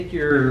Take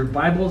your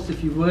Bibles,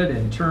 if you would,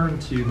 and turn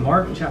to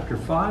Mark chapter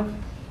 5.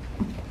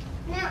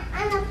 Now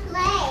I'm gonna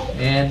play.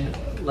 And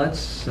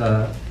let's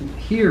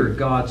hear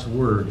God's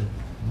word.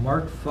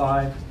 Mark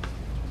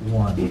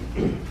 5:1.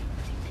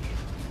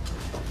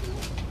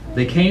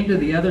 They came to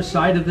the other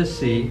side of the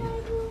sea,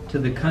 to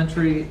the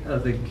country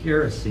of the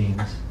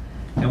Gerasenes.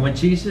 And when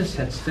Jesus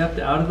had stepped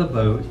out of the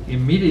boat,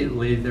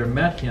 immediately there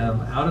met him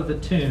out of the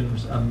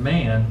tombs a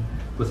man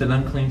with an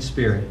unclean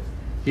spirit.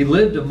 He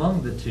lived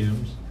among the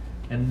tombs,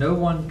 and no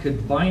one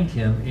could bind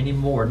him any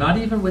more, not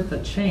even with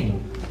a chain,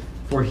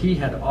 for he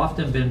had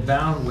often been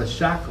bound with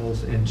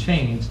shackles and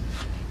chains,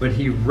 but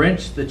he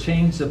wrenched the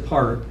chains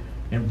apart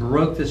and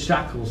broke the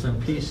shackles in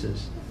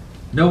pieces.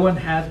 No one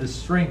had the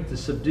strength to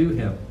subdue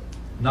him.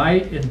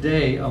 Night and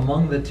day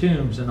among the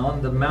tombs and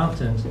on the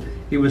mountains,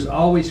 he was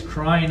always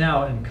crying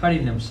out and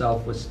cutting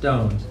himself with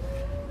stones.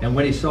 And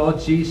when he saw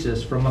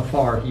Jesus from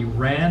afar, he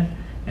ran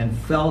and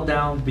fell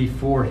down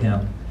before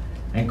him.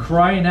 And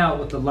crying out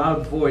with a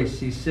loud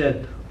voice, he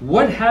said,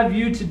 "What have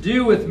you to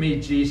do with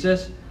me,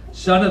 Jesus,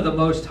 Son of the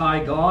Most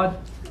High God?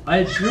 I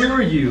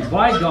adjure you,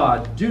 by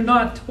God, do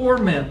not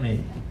torment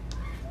me."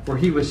 For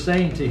he was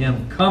saying to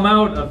him, "Come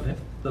out of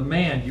the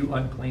man, you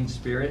unclean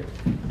spirit."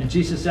 And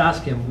Jesus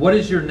asked him, "What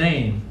is your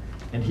name?"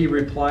 And he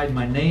replied,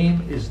 "My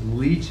name is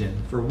Legion,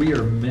 for we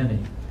are many."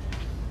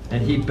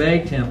 And he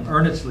begged him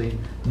earnestly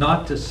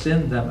not to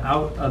send them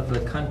out of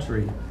the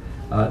country.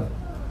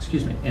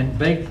 And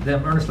begged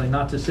them earnestly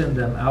not to send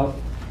them out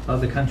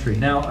of the country.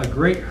 Now a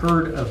great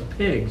herd of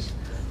pigs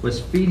was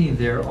feeding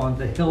there on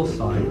the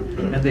hillside,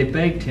 and they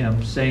begged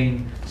him,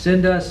 saying,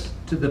 "Send us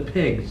to the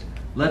pigs,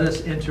 let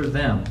us enter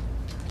them."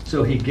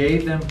 So he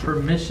gave them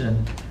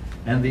permission,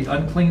 and the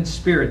unclean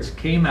spirits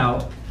came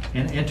out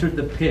and entered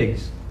the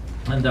pigs,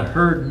 and the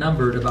herd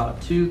numbered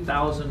about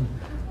 2,000,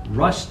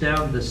 rushed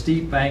down the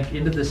steep bank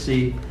into the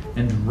sea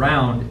and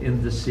drowned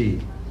in the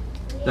sea.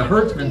 The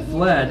herdsmen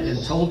fled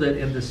and told it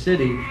in the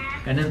city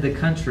and in the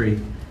country,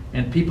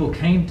 and people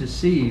came to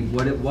see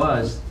what it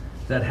was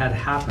that had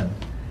happened.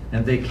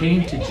 And they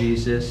came to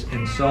Jesus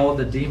and saw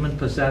the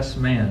demon-possessed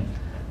man,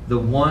 the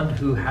one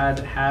who had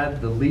had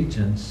the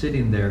legion,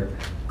 sitting there,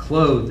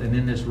 clothed and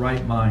in his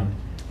right mind,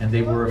 and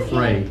they were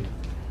afraid.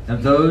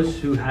 And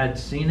those who had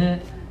seen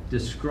it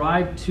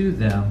described to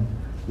them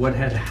what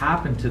had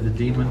happened to the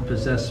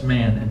demon-possessed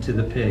man and to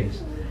the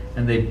pigs.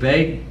 And they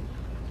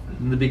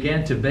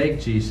began to beg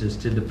Jesus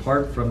to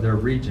depart from their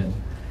region.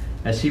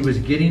 As he was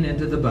getting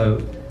into the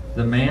boat,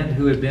 the man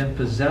who had been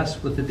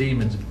possessed with the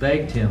demons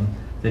begged him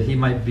that he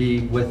might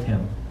be with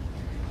him.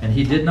 And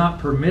he did not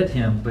permit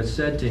him, but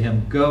said to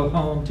him, "Go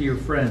home to your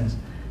friends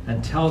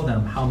and tell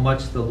them how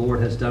much the Lord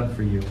has done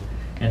for you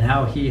and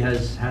how he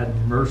has had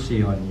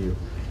mercy on you."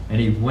 And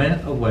he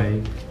went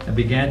away and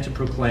began to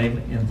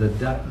proclaim in the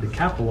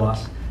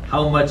Decapolis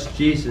how much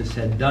Jesus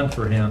had done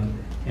for him,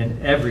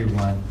 and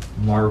everyone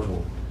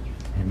marveled.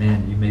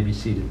 Amen. You may be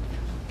seated.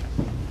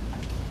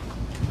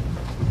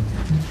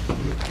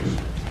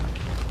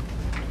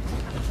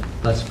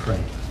 Let's pray.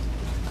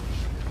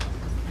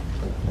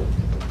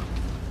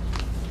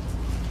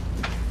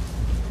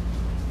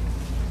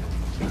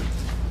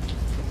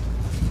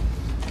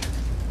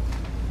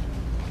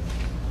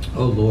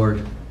 Oh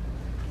Lord,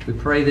 we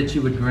pray that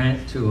you would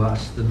grant to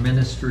us the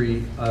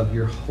ministry of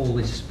your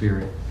Holy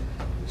Spirit,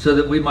 so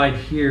that we might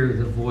hear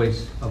the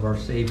voice of our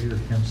Savior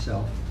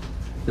himself,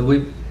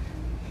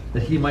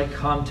 that he might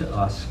come to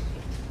us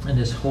in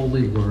his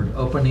holy word,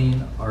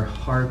 opening our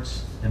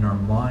hearts and our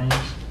minds,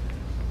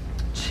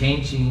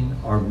 changing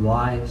our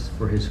lives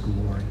for his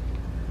glory.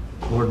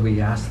 Lord, we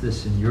ask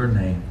this in your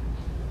name.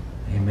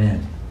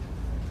 Amen.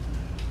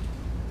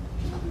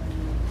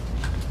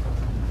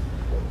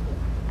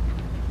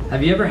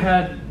 Have you ever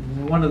had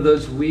one of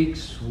those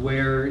weeks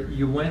where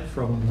you went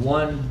from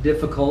one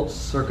difficult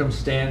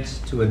circumstance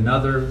to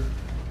another,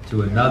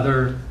 to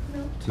another,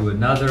 to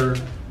another,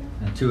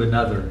 and to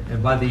another,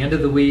 and by the end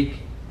of the week,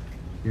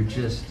 you're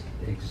just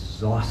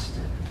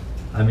exhausted?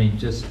 I mean,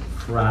 just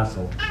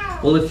frazzled.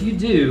 Well, if you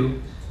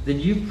do, then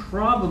you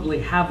probably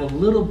have a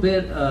little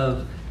bit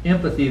of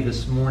empathy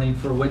this morning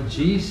for what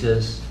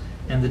Jesus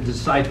and the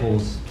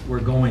disciples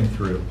were going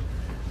through.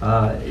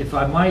 If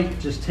I might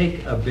just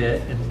take a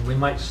bit, and we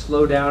might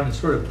slow down and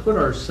sort of put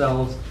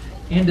ourselves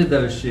into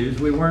those shoes.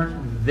 We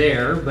weren't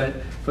there,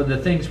 but from the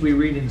things we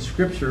read in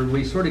Scripture,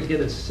 we sort of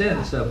get a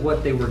sense of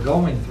what they were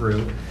going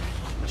through.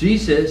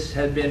 Jesus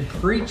had been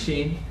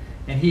preaching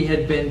and he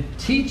had been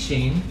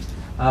teaching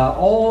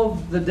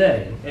all the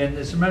day. And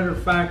as a matter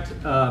of fact,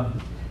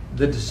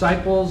 the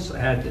disciples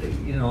had,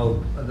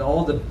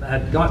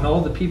 had gotten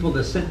all the people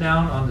to sit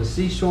down on the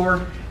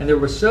seashore, and there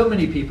were so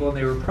many people, and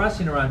they were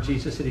pressing around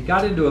Jesus, that he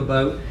got into a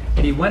boat,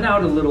 and he went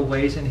out a little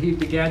ways, and he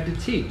began to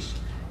teach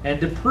and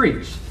to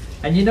preach.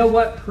 And you know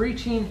what?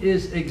 Preaching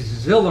is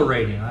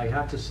exhilarating, I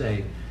have to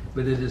say,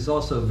 but it is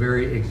also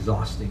very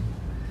exhausting.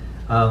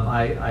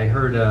 I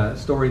heard a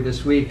story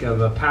this week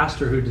of a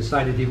pastor who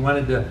decided he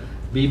wanted to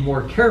be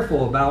more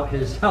careful about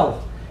his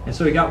health. And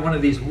so he got one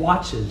of these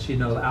watches,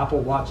 Apple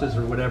watches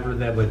or whatever,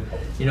 that would,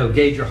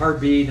 gauge your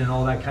heartbeat and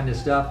all that kind of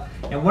stuff.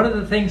 And one of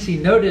the things he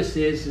noticed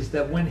is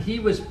that when he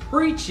was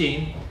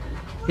preaching,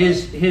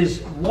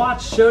 his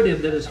watch showed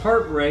him that his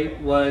heart rate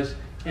was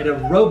at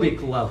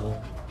aerobic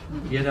level.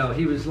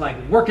 He was like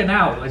working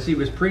out as he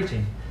was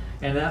preaching.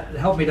 And that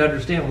helped me to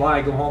understand why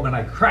I go home and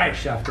I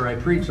crash after I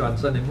preach on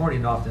Sunday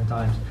morning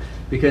oftentimes,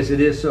 because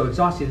it is so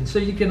exhausting. And so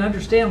you can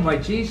understand why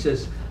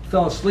Jesus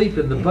fell asleep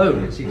in the boat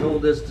as he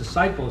told his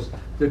disciples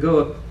to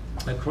go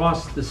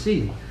across the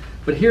sea.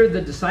 But here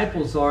the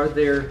disciples are,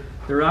 they're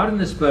out in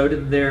this boat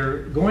and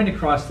they're going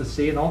across the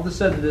sea, and all of a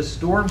sudden this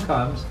storm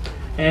comes.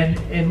 And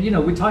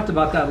we talked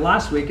about that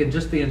last week, and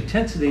just the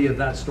intensity of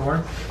that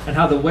storm and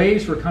how the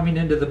waves were coming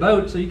into the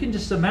boat. So you can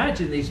just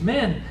imagine these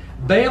men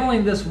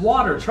bailing this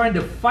water, trying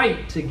to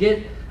fight to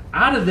get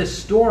out of this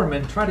storm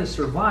and try to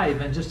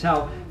survive, and just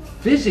how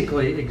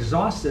physically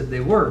exhausted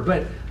they were.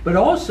 But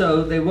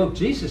also they woke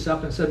Jesus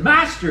up and said,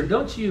 "Master,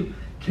 don't you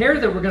care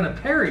that we're going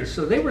to perish?"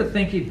 So they were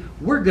thinking,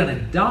 we're going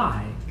to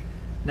die.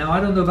 Now,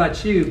 I don't know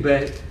about you,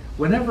 but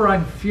whenever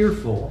I'm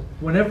fearful,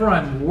 whenever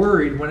I'm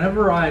worried,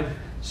 whenever I'm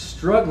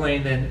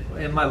struggling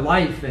in my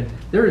life and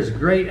there is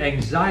great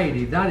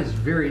anxiety, that is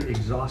very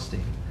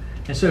exhausting.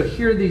 And so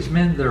here these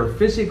men that are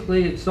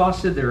physically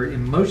exhausted, they're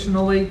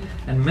emotionally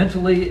and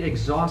mentally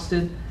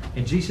exhausted,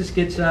 and Jesus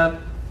gets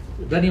up,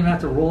 doesn't even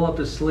have to roll up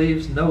his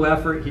sleeves, no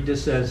effort. He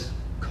just says,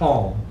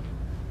 "Calm,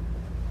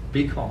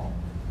 be calm,"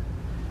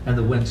 and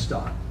the wind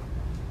stopped.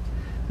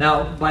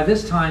 Now, by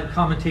this time,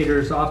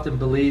 commentators often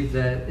believe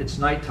that it's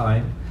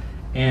nighttime,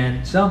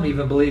 and some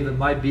even believe it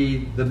might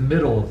be the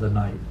middle of the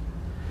night.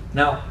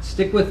 Now,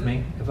 stick with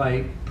me. If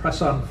I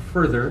press on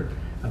further,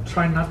 I'm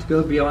trying not to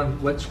go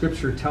beyond what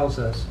Scripture tells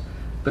us,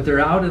 but they're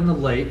out in the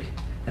lake,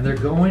 and they're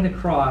going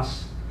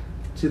across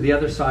to the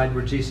other side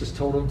where Jesus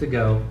told them to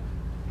go,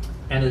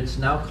 and it's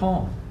now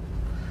calm.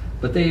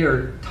 But they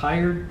are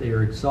tired, they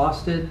are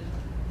exhausted,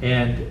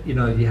 and you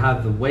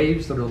have the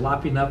waves that are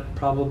lapping up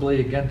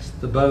probably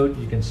against the boat.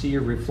 You can see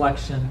your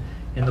reflection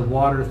in the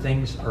water.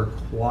 Things are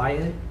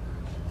quiet.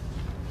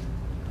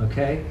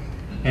 Okay?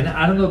 And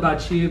I don't know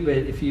about you, but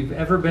if you've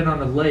ever been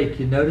on a lake,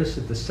 you notice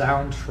that the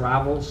sound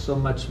travels so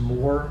much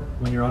more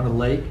when you're on a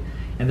lake.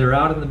 And they're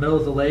out in the middle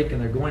of the lake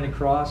and they're going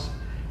across,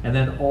 and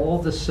then all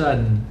of a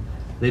sudden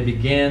they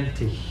began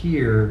to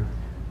hear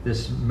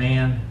this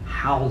man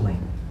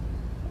howling.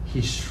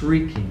 He's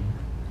shrieking.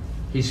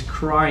 He's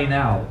crying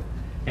out.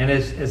 And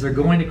as they're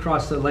going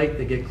across the lake,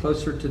 they get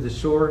closer to the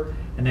shore,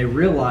 and they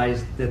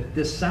realize that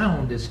this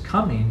sound is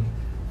coming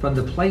from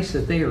the place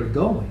that they are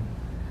going.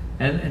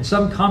 And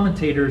some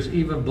commentators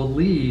even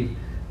believe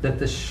that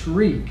the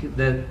shriek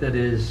that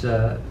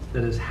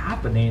is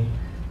happening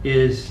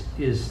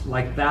is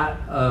like that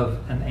of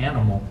an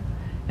animal.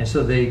 And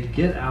so they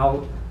get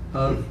out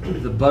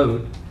of the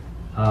boat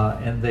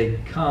and they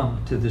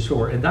come to the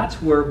shore. And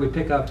that's where we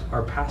pick up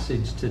our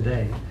passage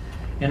today.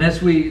 And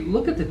as we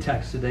look at the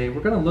text today,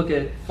 we're going to look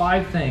at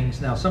 5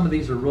 things. Now, some of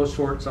these are real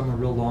short, some are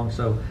real long,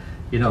 so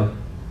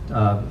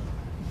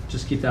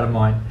just keep that in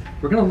mind.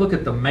 We're going to look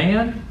at the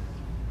man,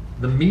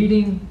 the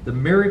meeting, the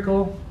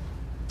miracle,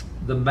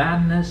 the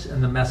madness,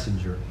 and the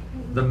messenger.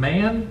 The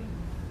man,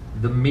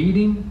 the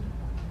meeting,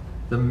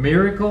 the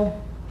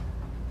miracle,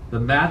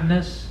 the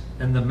madness,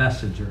 and the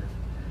messenger.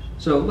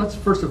 So let's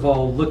first of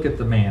all look at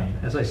the man.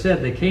 As I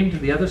said, they came to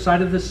the other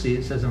side of the sea,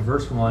 it says in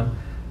verse 1,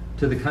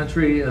 to the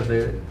country of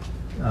the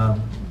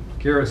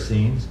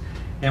Gerasenes.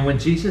 And when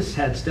Jesus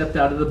had stepped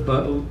out of the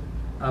boat,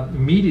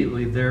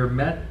 immediately there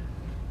met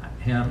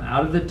him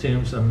out of the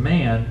tombs a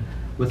man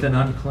with an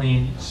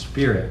unclean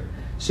spirit.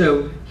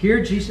 So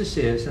here Jesus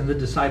is, and the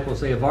disciples,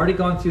 they have already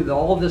gone through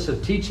all of this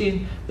of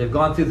teaching, they've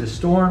gone through the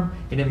storm,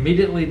 and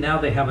immediately now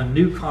they have a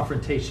new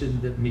confrontation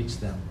that meets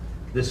them,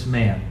 this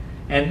man.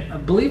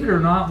 And believe it or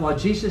not, while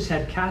Jesus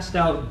had cast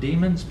out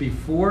demons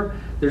before,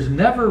 there's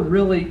never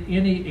really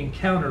any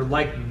encounter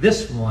like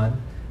this one,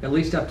 at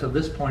least up to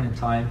this point in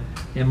time,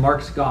 in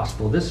Mark's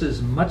gospel. This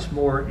is much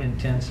more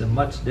intense and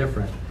much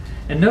different.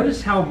 And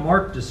notice how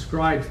Mark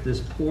describes this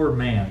poor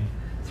man.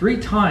 3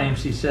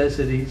 times he says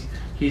that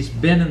he's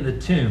been in the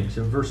tombs.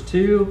 In verse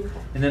 2,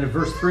 and then in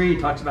verse 3,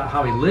 he talks about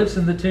how he lives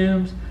in the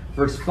tombs.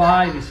 Verse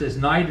 5, he says,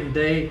 night and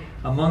day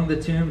among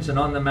the tombs and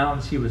on the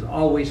mountains, he was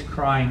always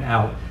crying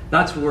out.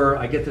 That's where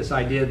I get this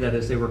idea that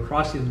as they were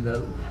crossing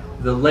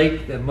the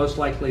lake, that most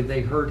likely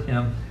they heard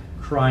him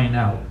crying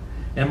out.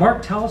 And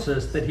Mark tells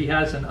us that he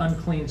has an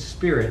unclean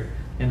spirit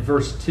in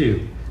verse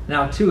 2.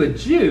 Now, to a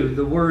Jew,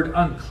 the word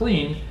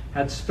unclean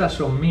had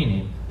special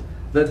meaning.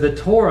 The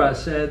Torah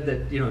said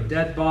that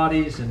dead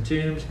bodies and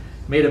tombs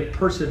made a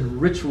person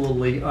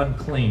ritually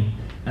unclean,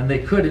 and they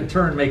could in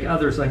turn make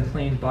others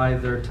unclean by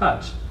their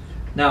touch.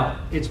 Now,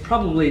 it's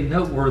probably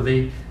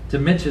noteworthy to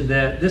mention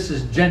that this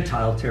is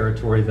Gentile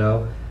territory,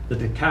 though, the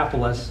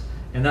Decapolis,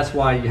 and that's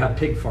why you have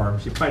pig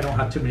farms. You probably don't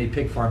have too many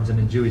pig farms in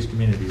the Jewish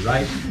community,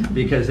 right?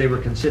 Because they were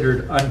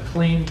considered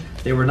unclean.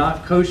 They were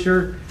not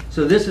kosher.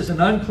 So this is an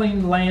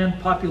unclean land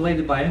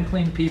populated by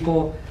unclean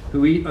people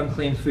who eat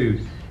unclean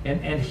food.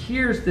 And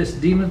here's this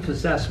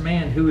demon-possessed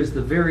man who is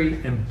the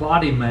very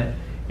embodiment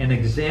and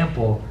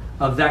example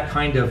of that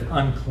kind of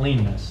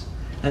uncleanness.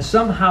 And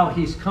somehow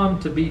he's come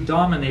to be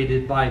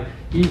dominated by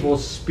evil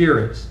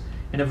spirits.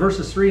 And in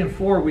verses 3 and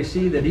 4, we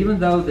see that even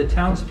though the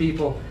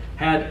townspeople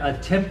had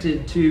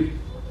attempted to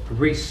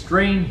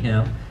restrain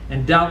him,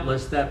 and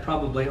doubtless that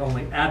probably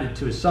only added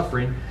to his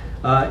suffering,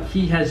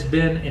 he has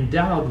been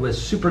endowed with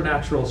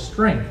supernatural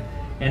strength,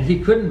 and he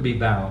couldn't be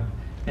bound.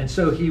 And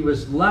so he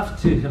was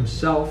left to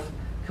himself,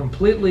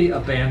 completely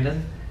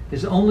abandoned.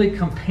 His only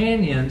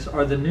companions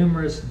are the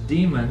numerous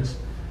demons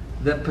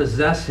that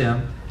possess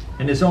him,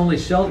 and his only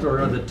shelter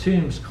are the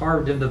tombs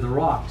carved into the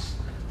rocks,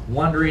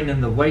 wandering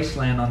in the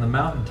wasteland on the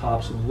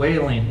mountaintops,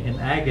 wailing in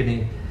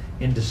agony,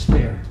 in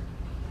despair.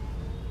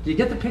 Do you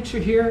get the picture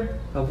here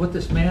of what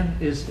this man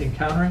is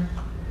encountering?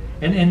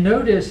 And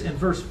notice in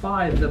verse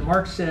 5 that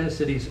Mark says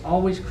that he's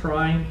always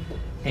crying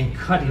and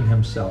cutting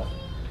himself.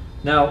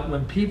 Now,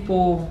 when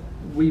people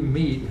we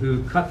meet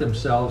who cut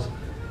themselves,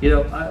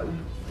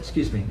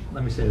 excuse me,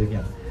 let me say it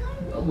again.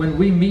 When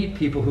we meet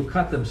people who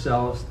cut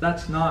themselves,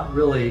 that's not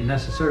really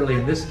necessarily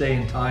in this day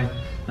and time,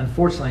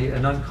 unfortunately,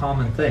 an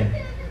uncommon thing.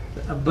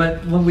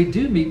 But when we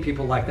do meet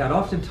people like that,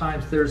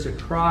 oftentimes there's a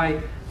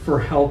cry for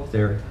help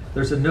there.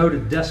 There's a note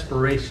of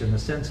desperation, a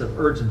sense of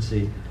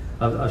urgency,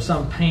 of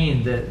some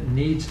pain that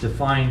needs to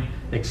find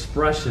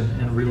expression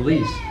and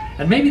release.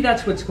 And maybe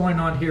that's what's going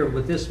on here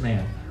with this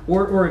man.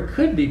 Or it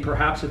could be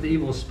perhaps that the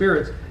evil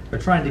spirits are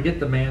trying to get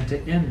the man to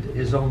end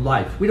his own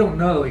life. We don't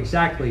know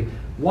exactly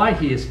why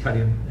he is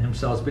cutting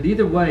himself, but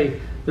either way,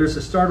 there's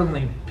a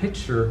startling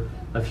picture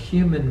of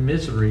human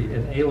misery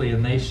and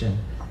alienation.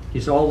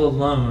 He's all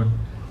alone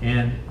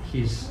and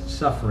he's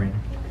suffering,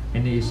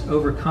 and he's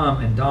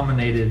overcome and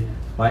dominated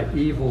by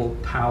evil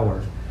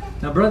power.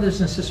 Now,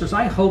 brothers and sisters,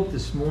 I hope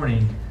this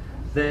morning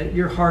that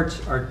your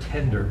hearts are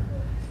tender.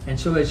 And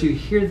so as you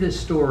hear this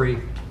story,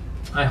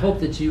 I hope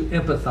that you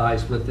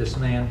empathize with this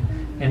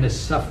man and his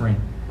suffering.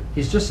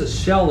 He's just a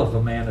shell of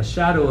a man, a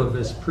shadow of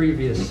his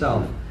previous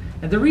self.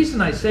 And the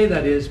reason I say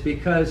that is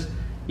because,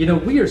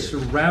 we are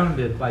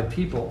surrounded by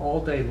people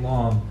all day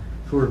long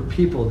who are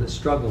people that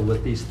struggle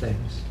with these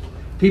things.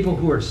 People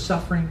who are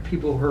suffering,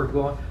 people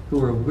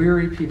who are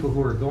weary, people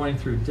who are going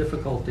through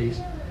difficulties.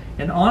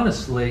 And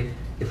honestly,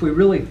 if we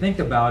really think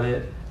about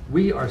it,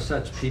 we are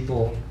such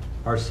people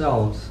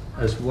ourselves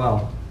as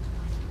well.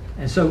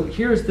 And so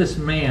here's this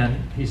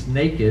man, he's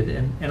naked,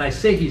 and I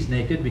say he's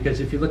naked because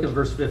if you look at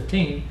verse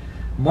 15,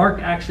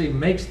 Mark actually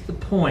makes the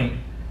point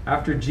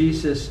after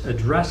Jesus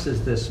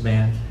addresses this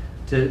man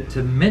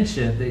to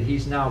mention that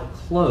he's now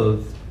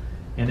clothed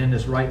and in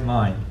his right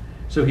mind.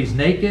 So he's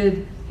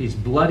naked, he's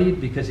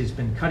bloodied because he's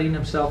been cutting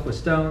himself with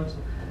stones.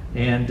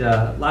 And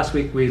last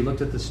week we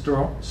looked at the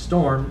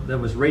storm that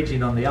was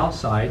raging on the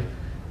outside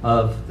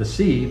of the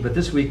sea, but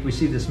this week we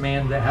see this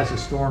man that has a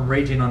storm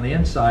raging on the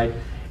inside,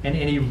 and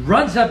he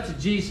runs up to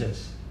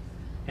Jesus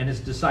and his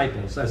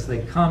disciples as they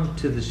come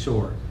to the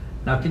shore.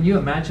 Now, can you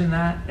imagine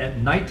that at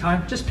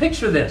nighttime? Just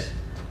picture this.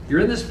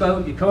 You're in this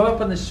boat, you come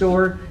up on the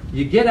shore,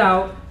 you get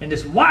out, and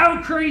this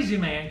wild, crazy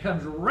man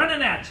comes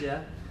running at you.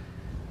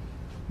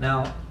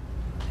 Now,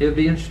 it would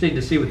be interesting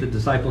to see what the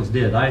disciples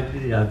did.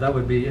 That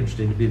would be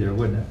interesting to be there,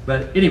 wouldn't it?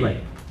 But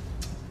anyway,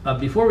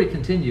 before we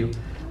continue,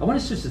 I want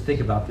us just to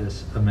think about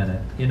this a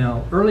minute.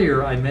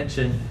 Earlier I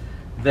mentioned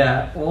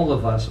that all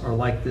of us are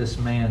like this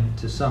man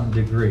to some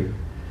degree.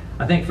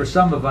 I think for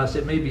some of us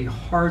it may be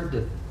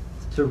hard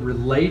to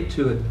relate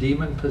to a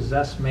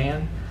demon-possessed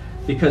man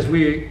because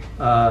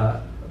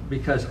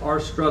because our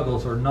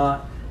struggles are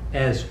not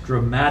as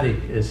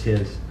dramatic as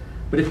his.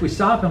 But if we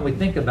stop and we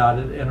think about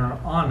it and are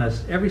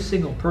honest, every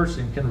single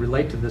person can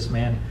relate to this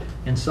man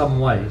in some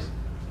ways.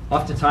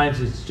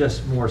 Oftentimes it's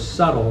just more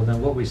subtle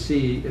than what we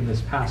see in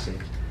this passage.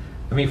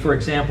 I mean, for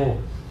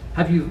example,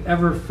 have you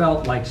ever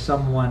felt like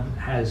someone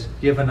has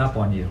given up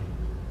on you?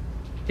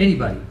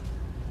 Anybody?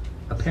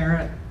 A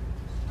parent?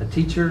 A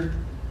teacher?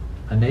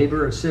 A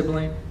neighbor? A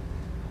sibling?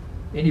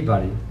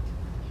 Anybody?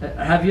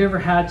 Have you ever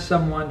had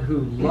someone who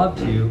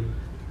loved you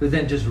who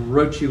then just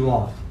wrote you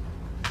off?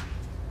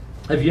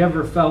 Have you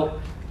ever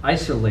felt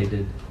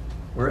isolated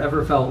or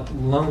ever felt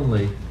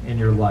lonely in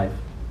your life?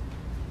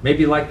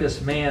 Maybe like this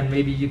man,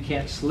 maybe you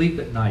can't sleep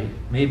at night.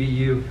 Maybe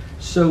you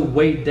so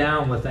weighed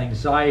down with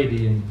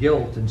anxiety and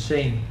guilt and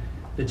shame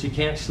that you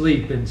can't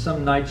sleep, and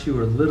some nights you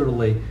are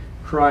literally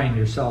crying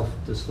yourself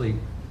to sleep.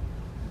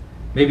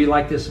 Maybe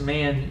like this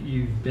man,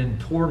 you've been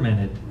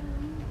tormented.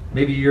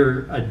 Maybe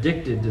you're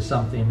addicted to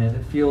something and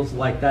it feels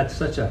like that's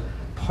such a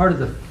part of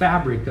the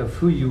fabric of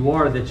who you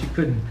are that you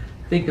couldn't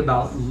think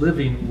about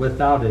living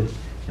without it.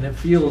 And it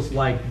feels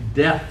like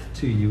death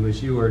to you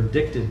as you are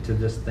addicted to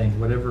this thing,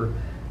 whatever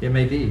it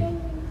may be.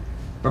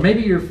 Or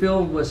maybe you're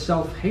filled with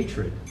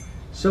self-hatred,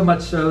 so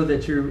much so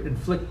that you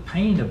inflict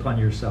pain upon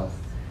yourself.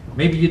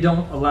 Maybe you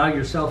don't allow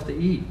yourself to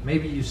eat.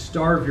 Maybe you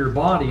starve your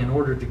body in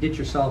order to get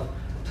yourself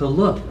to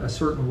look a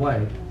certain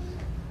way.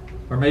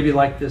 Or maybe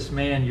like this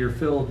man, you're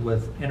filled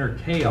with inner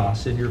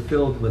chaos and you're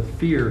filled with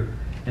fear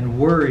and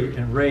worry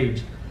and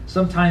rage.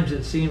 Sometimes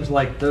it seems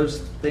like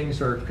those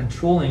things are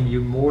controlling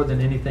you more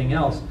than anything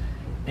else,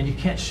 and you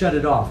can't shut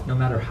it off no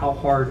matter how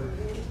hard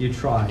you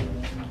try.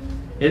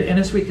 And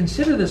as we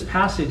consider this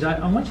passage,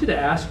 I want you to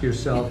ask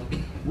yourself,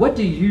 what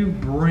do you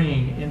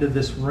bring into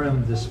this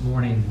room this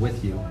morning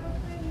with you?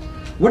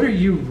 What are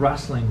you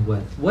wrestling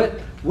with?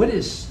 What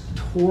is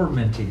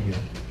tormenting you?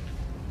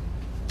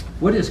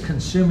 What is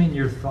consuming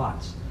your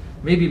thoughts?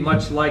 Maybe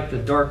much like the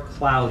dark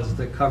clouds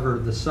that cover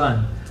the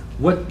sun.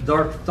 What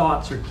dark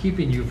thoughts are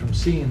keeping you from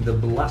seeing the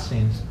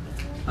blessings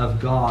of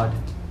God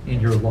in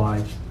your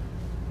life?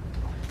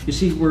 You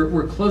see,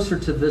 we're closer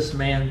to this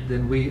man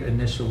than we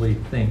initially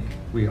think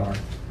we are.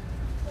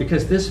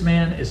 Because this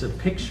man is a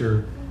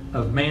picture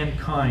of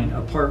mankind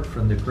apart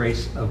from the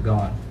grace of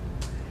God.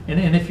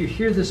 And if you're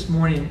here this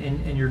morning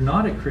and you're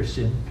not a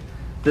Christian,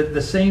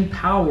 the same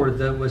power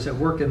that was at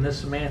work in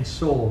this man's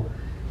soul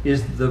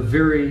is the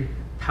very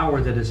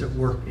power that is at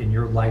work in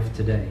your life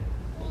today.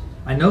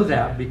 I know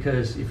that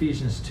because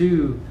Ephesians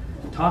 2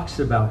 talks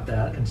about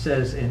that and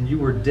says, and you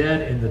were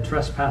dead in the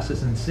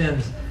trespasses and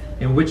sins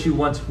in which you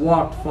once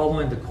walked,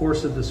 following the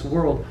course of this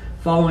world,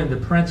 following the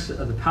prince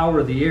of the power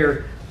of the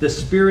air, the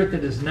spirit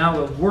that is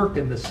now at work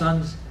in the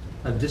sons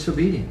of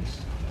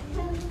disobedience.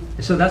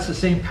 And so that's the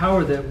same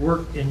power that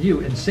worked in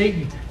you. And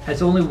Satan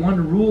has only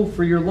one rule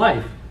for your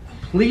life.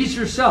 Please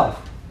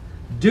yourself.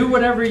 Do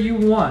whatever you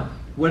want,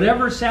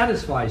 whatever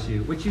satisfies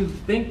you, which you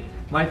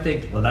might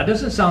think, well, that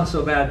doesn't sound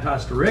so bad,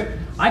 Pastor Rick.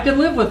 I can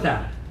live with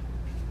that.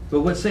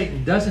 But what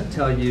Satan doesn't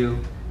tell you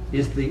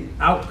is the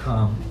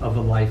outcome of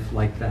a life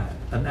like that,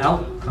 an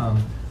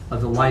outcome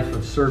of the life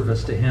of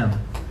service to him,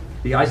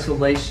 the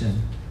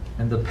isolation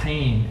and the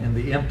pain and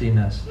the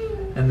emptiness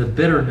and the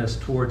bitterness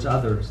towards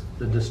others,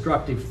 the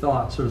destructive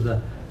thoughts or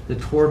the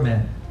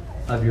torment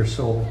of your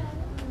soul.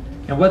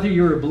 And whether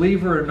you're a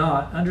believer or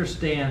not,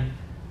 understand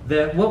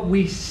that what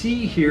we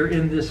see here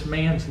in this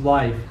man's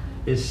life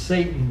is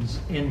Satan's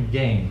end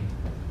game,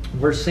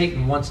 where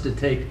Satan wants to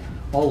take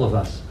all of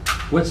us.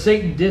 What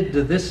Satan did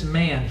to this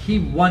man, he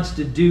wants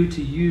to do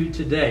to you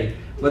today,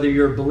 whether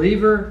you're a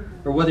believer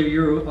or whether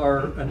you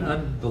are an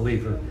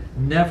unbeliever.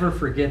 Never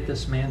forget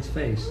this man's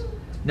face.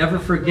 Never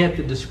forget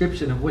the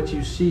description of what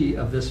you see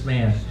of this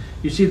man.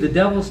 You see, the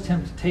devil's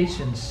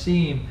temptations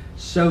seem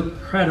so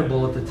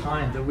credible at the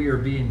time that we are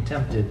being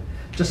tempted.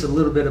 Just a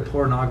little bit of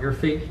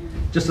pornography,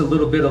 just a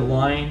little bit of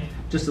lying,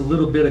 just a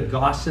little bit of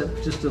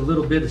gossip, just a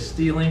little bit of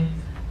stealing.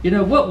 You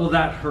know, what will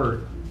that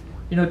hurt?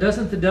 You know,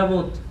 doesn't the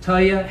devil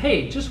tell you,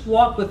 hey, just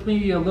walk with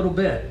me a little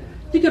bit.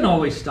 You can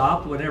always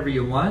stop whenever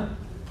you want.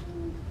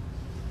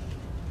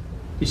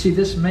 You see,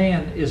 this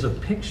man is a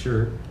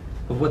picture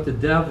of what the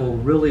devil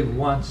really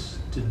wants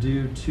to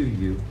do to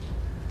you.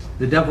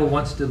 The devil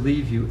wants to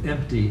leave you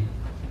empty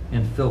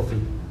and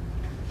filthy.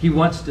 He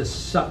wants to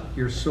suck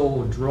your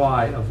soul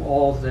dry of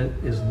all that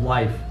is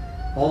life,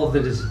 all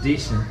that is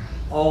decent,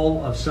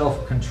 all of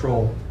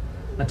self-control,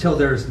 until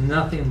there is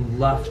nothing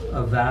left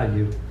of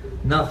value,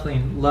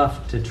 nothing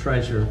left to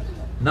treasure,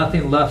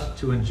 nothing left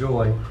to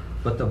enjoy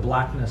but the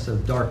blackness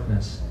of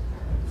darkness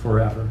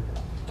forever.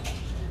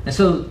 And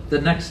so the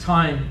next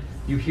time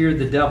you hear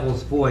the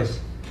devil's voice,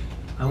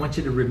 I want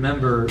you to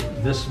remember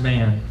this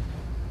man.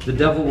 The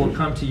devil will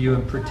come to you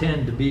and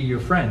pretend to be your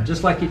friend,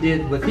 just like he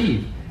did with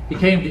Eve. He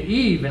came to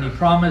Eve and he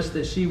promised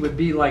that she would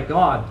be like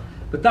God.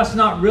 But that's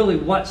not really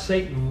what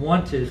Satan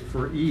wanted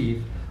for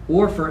Eve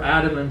or for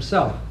Adam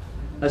himself.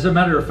 As a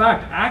matter of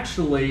fact,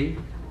 actually,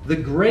 the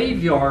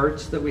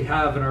graveyards that we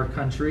have in our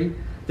country,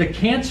 the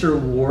cancer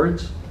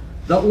wards,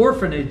 the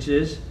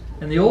orphanages,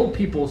 and the old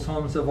people's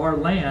homes of our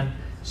land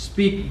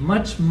speak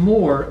much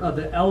more of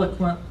the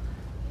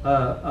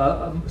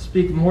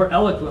speak more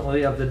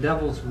eloquently of the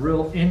devil's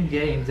real end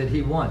game that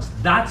he wants.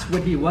 That's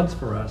what he wants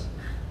for us.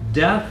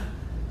 Death,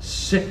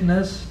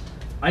 sickness,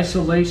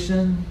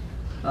 isolation,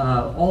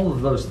 all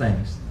of those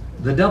things.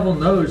 The devil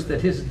knows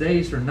that his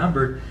days are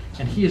numbered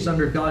and he is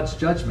under God's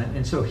judgment,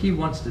 and so he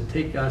wants to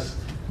take us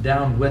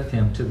down with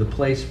him to the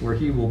place where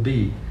he will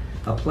be,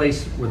 a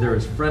place where there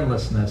is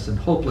friendlessness and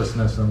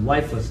hopelessness and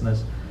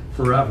lifelessness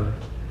forever.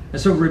 And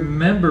so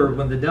remember,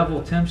 when the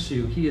devil tempts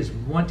you, he is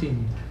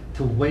wanting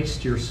to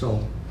waste your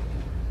soul.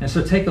 And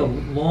so take a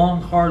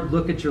long, hard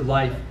look at your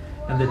life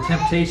and the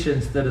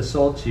temptations that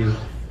assault you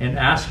and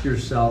ask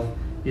yourself,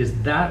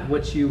 is that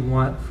what you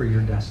want for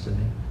your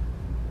destiny?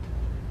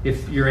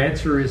 If your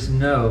answer is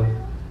no,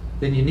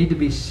 then you need to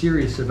be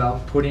serious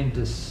about putting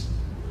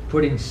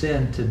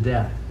sin to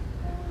death,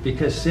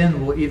 because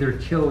sin will either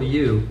kill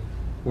you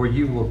or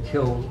you will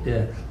kill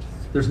it.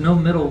 There's no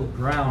middle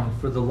ground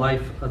for the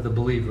life of the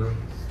believer.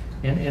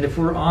 And if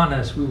we're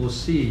honest, we will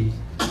see,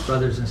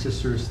 brothers and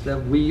sisters,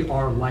 that we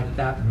are like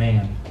that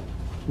man.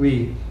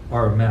 We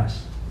are a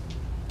mess.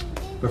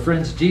 But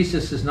friends,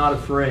 Jesus is not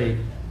afraid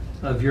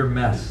of your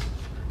mess.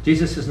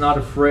 Jesus is not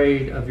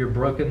afraid of your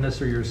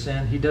brokenness or your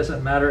sin. He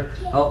doesn't matter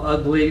how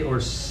ugly or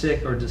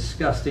sick or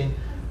disgusting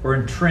or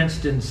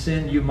entrenched in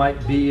sin you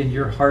might be in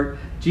your heart.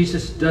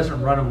 Jesus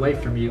doesn't run away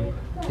from you.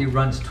 He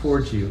runs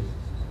towards you.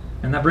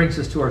 And that brings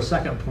us to our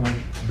second point,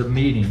 the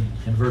meeting,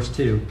 in verse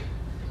 2.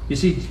 You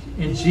see,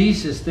 in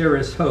Jesus there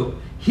is hope.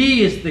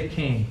 He is the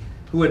King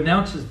who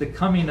announces the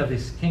coming of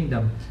his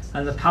kingdom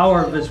and the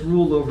power of his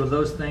rule over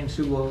those things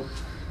who will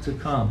to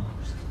come.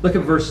 Look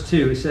at verse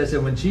 2. He says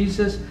that when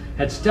Jesus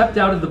had stepped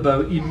out of the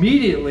boat,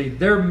 immediately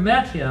there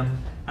met him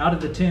out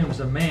of the tombs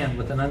a man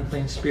with an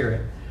unclean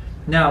spirit.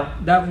 Now,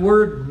 that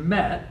word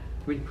met,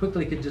 we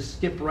quickly could just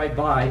skip right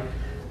by.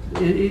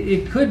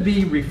 It could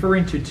be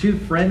referring to two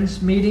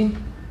friends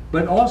meeting,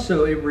 but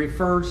also it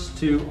refers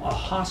to a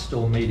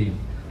hostile meeting,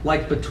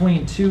 like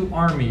between two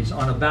armies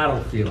on a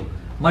battlefield,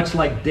 much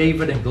like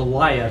David and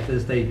Goliath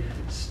as they,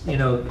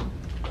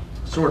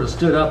 sort of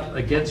stood up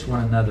against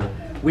one another.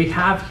 We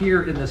have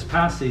here in this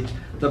passage,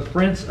 the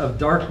prince of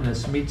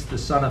darkness meets the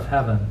son of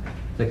heaven,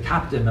 the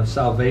captain of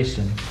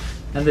salvation.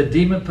 And the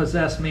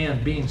demon-possessed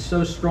man being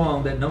so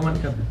strong that no one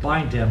can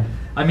bind him.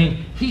 I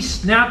mean, he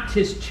snapped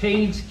his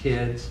chains,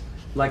 kids,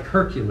 like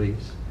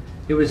Hercules.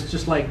 It was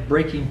just like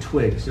breaking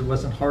twigs. It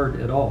wasn't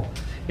hard at all.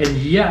 And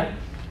yet,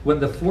 when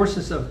the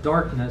forces of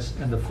darkness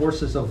and the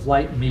forces of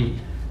light meet,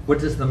 what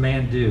does the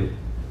man do?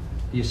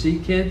 You see,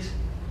 kids?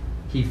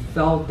 He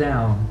fell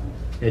down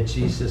at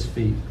Jesus'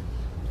 feet.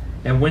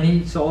 And when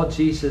he saw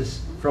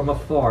Jesus from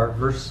afar,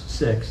 verse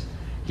 6,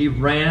 he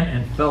ran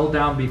and fell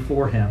down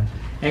before him.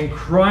 And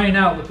crying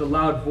out with a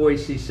loud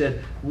voice, he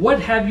said, "What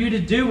have you to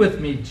do with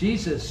me,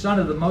 Jesus, Son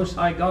of the Most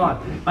High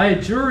God? I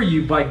adjure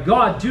you, by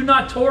God, do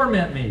not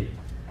torment me."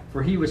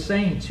 For he was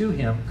saying to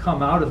him,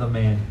 "Come out of the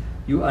man,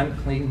 you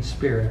unclean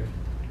spirit."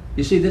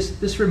 You see,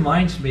 this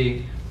reminds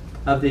me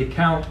of the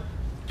account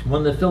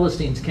when the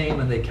Philistines came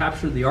and they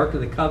captured the Ark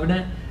of the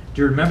Covenant.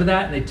 Do you remember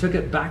that? And they took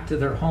it back to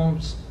their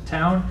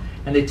hometown,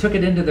 and they took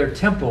it into their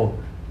temple,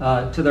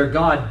 to their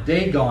god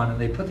Dagon,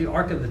 and they put the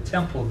Ark of the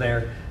Temple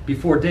there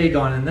before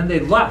Dagon, and then they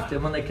left.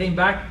 And when they came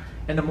back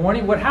in the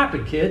morning, what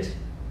happened, kids?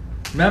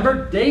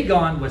 Remember,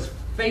 Dagon was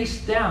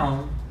face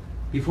down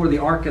before the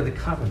Ark of the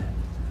Covenant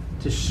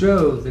to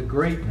show the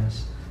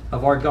greatness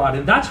of our God.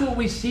 And that's what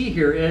we see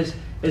here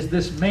as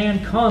this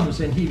man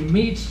comes and he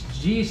meets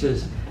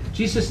Jesus.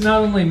 Jesus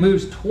not only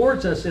moves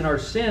towards us in our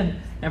sin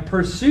and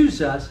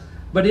pursues us,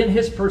 but in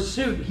his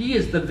pursuit, he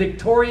is the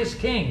victorious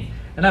king.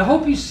 And I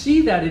hope you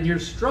see that in your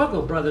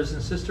struggle, brothers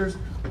and sisters,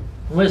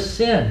 with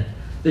sin.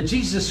 That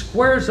Jesus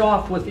squares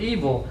off with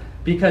evil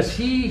because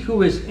he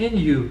who is in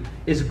you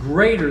is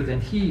greater than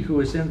he who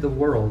is in the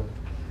world.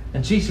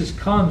 And Jesus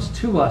comes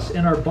to us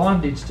in our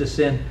bondage to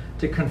sin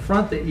to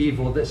confront the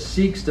evil that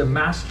seeks to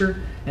master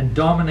and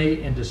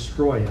dominate and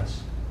destroy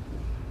us.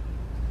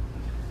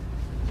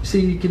 See,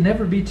 you can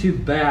never be too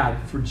bad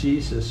for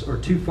Jesus or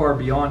too far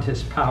beyond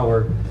his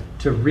power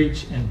to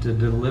reach and to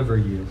deliver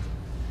you.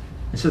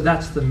 And so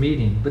that's the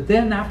meeting. But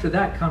then after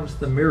that comes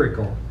the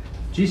miracle.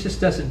 Jesus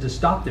doesn't just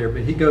stop there,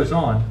 but he goes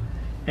on.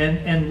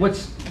 And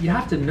what's you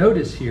have to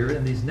notice here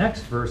in these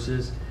next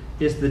verses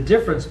is the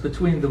difference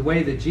between the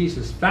way that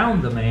Jesus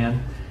found the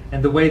man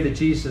and the way that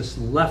Jesus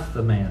left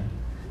the man.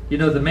 You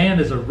know, the man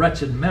is a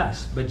wretched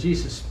mess, but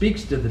Jesus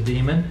speaks to the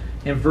demon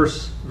in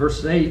verse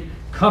 8,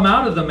 "Come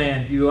out of the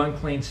man, you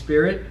unclean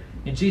spirit."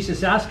 And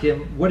Jesus asked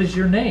him, "What is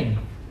your name?"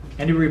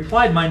 And he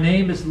replied, "My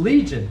name is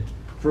Legion,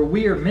 for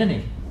we are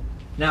many."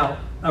 Now,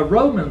 a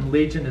Roman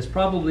legion is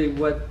probably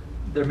what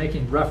they're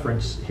making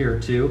reference here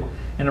to.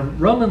 And a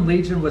Roman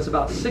legion was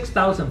about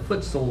 6,000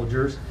 foot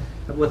soldiers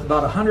with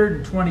about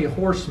 120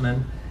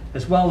 horsemen,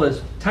 as well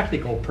as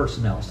technical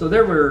personnel. So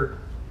there were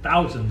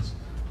thousands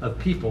of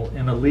people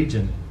in a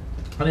legion.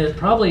 And it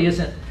probably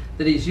isn't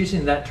that he's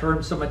using that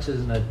term so much as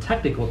a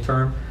technical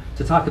term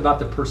to talk about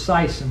the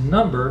precise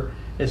number,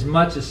 as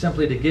much as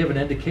simply to give an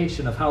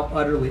indication of how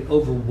utterly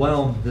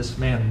overwhelmed this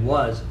man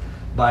was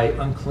by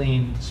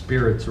unclean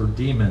spirits or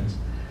demons.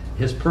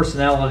 His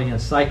personality and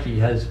psyche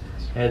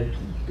had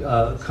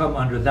come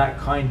under that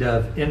kind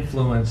of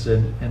influence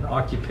and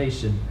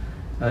occupation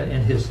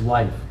in his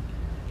life.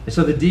 And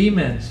so the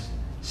demons,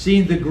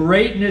 seeing the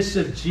greatness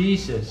of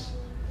Jesus,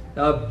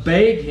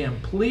 begged him,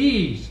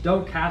 "Please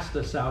don't cast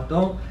us out.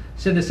 Don't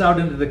send us out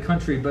into the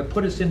country, but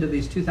put us into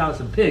these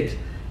 2,000 pigs."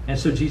 And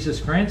so Jesus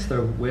grants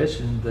their wish,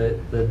 and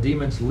the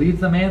demons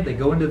leave the man. They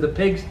go into the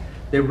pigs.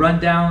 They run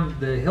down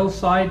the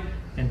hillside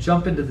and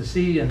jump into the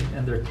sea, and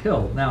they're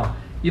killed. Now,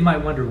 you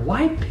might wonder,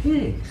 why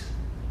pigs?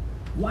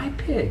 Why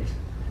pigs?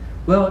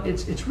 Well,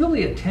 it's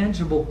really a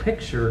tangible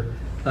picture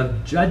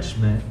of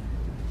judgment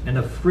and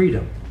of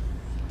freedom.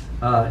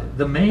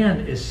 The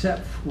man is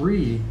set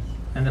free,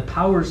 and the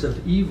powers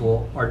of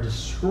evil are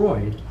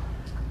destroyed.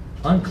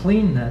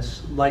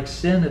 Uncleanness, like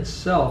sin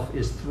itself,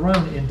 is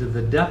thrown into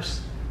the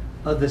depths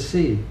of the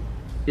sea.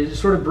 It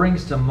sort of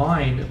brings to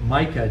mind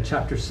Micah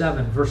chapter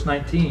 7, verse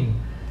 19,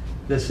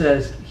 that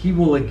says, "He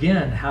will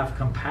again have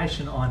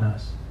compassion on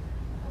us.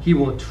 He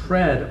will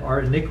tread our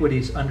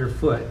iniquities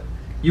underfoot.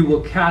 You will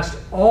cast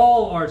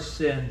all our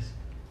sins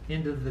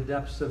into the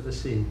depths of the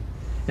sea."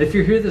 And if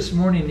you're here this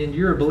morning and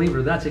you're a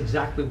believer, that's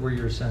exactly where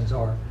your sins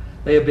are.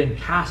 They have been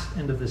cast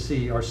into the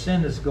sea. Our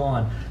sin is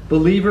gone.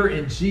 Believer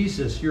in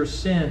Jesus, your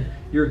sin,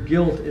 your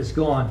guilt is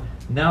gone.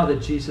 Now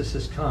that Jesus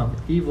has come,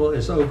 evil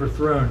is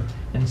overthrown,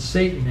 and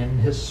Satan and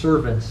his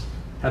servants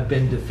have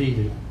been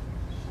defeated.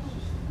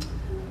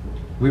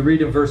 We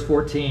read in verse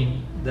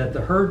 14 that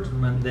the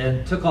herdsman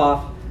then took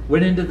off,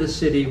 went into the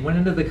city, went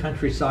into the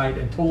countryside,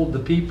 and told the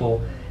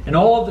people. And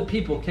all of the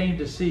people came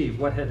to see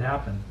what had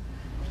happened.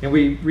 And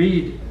we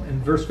read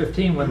in verse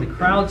 15, when the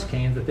crowds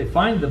came, that they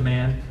find the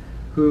man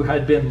who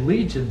had been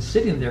legion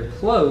sitting there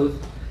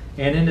clothed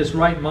and in his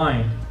right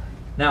mind.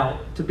 Now,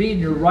 to be in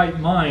your right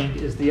mind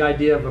is the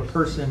idea of a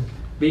person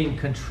being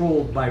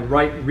controlled by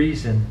right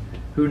reason,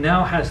 who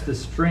now has the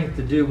strength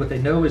to do what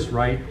they know is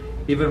right,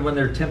 even when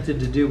they're tempted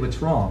to do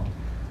what's wrong.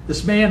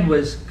 This man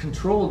was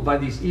controlled by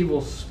these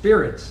evil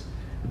spirits.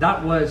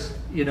 That was,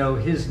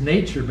 his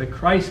nature, but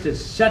Christ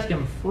has set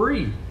him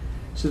free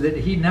so that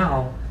he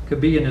now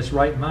could be in his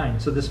right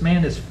mind. So this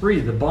man is free.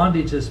 The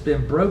bondage has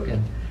been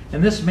broken.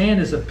 And this man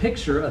is a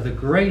picture of the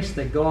grace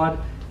that God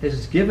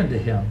has given to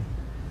him.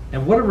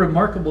 And what a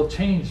remarkable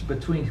change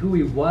between who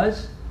he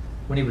was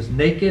when he was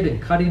naked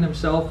and cutting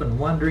himself and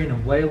wandering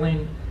and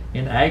wailing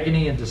in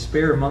agony and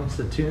despair amongst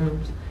the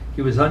tombs.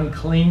 He was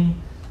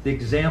unclean, the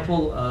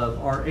example of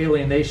our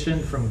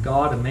alienation from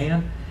God and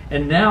man.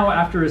 And now,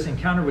 after his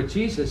encounter with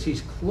Jesus,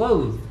 he's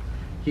clothed.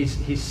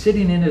 He's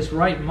sitting in his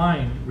right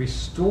mind,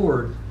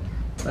 restored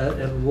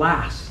at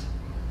last.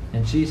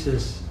 And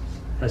Jesus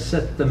has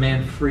set the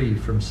man free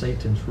from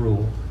Satan's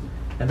rule.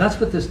 And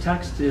that's what this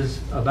text is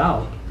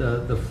about,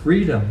 the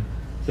freedom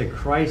that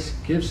Christ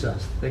gives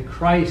us, that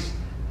Christ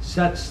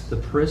sets the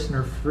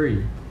prisoner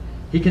free.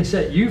 He can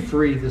set you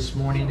free this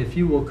morning if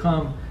you will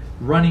come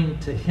running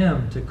to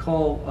him to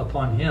call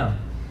upon him.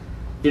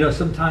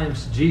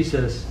 Sometimes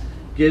Jesus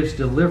gives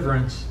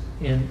deliverance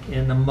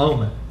in a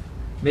moment.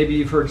 Maybe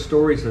you've heard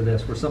stories of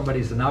this where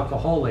somebody's an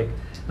alcoholic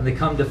and they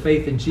come to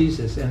faith in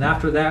Jesus, and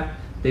after that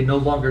they no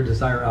longer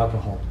desire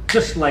alcohol.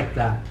 Just like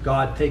that,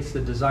 God takes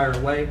the desire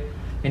away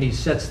and he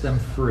sets them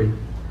free.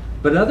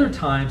 But other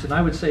times, and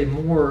I would say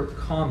more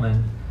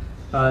common,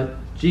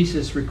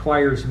 Jesus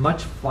requires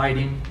much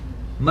fighting,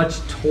 much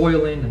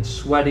toiling and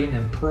sweating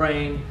and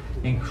praying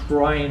and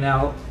crying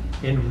out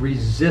and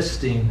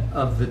resisting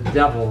of the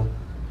devil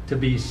to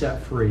be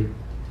set free.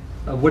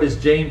 What does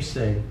James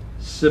say?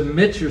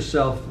 Submit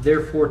yourself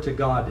therefore to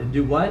God and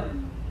do what?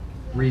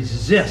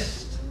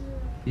 Resist.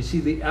 You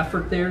see the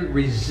effort there?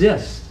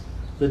 Resist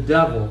the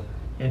devil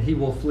and he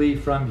will flee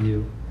from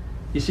you.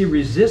 You see,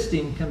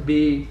 resisting can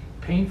be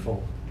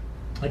painful.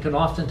 It can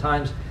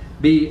oftentimes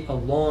be a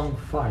long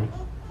fight.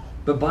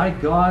 But by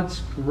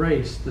God's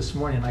grace this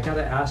morning, I got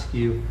to ask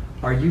you,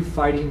 are you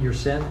fighting your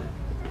sin?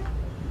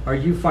 Are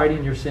you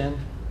fighting your sin?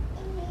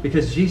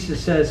 Because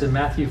Jesus says in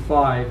Matthew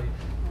 5,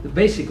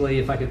 basically,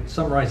 if I could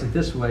summarize it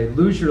this way,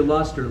 lose your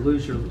lust or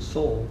lose your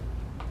soul.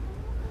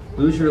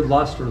 Lose your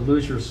lust or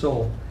lose your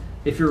soul.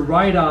 If your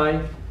right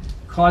eye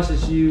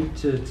causes you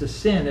to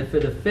sin, if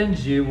it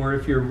offends you, or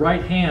if your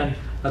right hand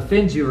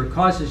offends you or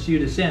causes you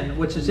to sin,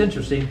 which is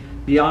interesting,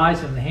 the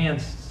eyes and the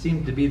hands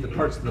seem to be the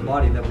parts of the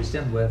body that we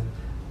sin with,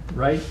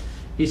 right?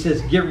 He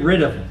says, get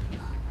rid of them.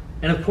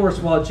 And of course,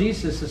 while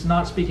Jesus is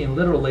not speaking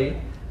literally,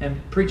 and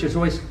preachers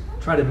always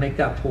try to make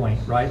that point,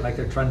 right? Like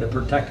they're trying to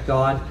protect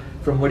God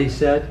from what he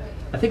said.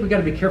 I think we've got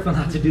to be careful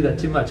not to do that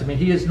too much. I mean,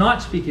 he is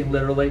not speaking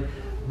literally,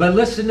 but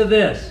listen to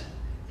this.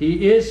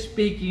 He is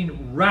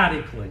speaking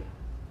radically.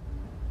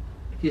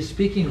 He is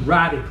speaking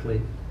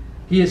radically.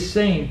 He is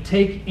saying,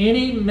 take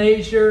any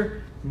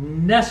measure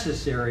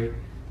necessary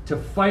to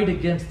fight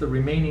against the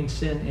remaining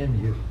sin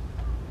in you.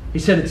 He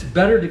said it's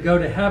better to go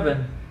to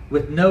heaven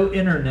with no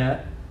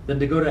internet than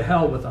to go to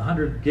hell with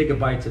 100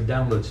 gigabytes of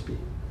download speed.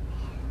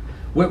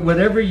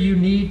 Whatever you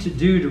need to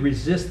do to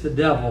resist the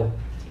devil,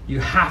 you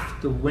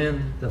have to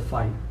win the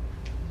fight.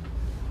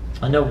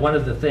 I know one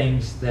of the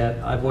things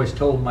that I've always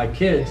told my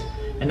kids,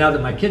 and now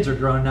that my kids are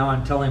grown, now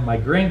I'm telling my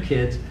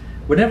grandkids,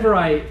 whenever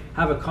I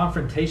have a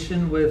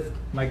confrontation with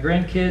my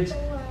grandkids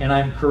and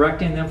I'm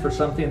correcting them for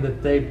something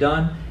that they've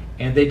done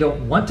and they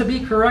don't want to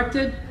be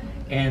corrected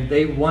and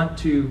they want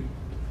to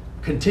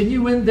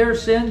continue in their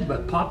sin,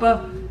 but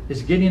Papa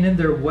is getting in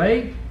their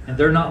way and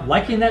they're not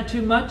liking that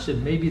too much,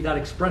 and maybe that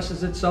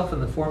expresses itself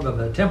in the form of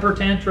a temper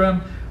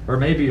tantrum or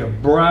maybe a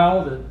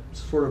brow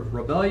that's sort of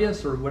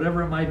rebellious or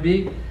whatever it might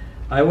be,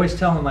 I always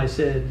tell them, I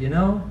said,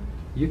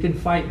 you can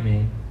fight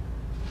me,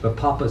 but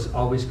Papa's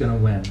always going to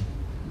win.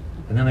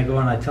 And then I go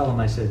and I tell them,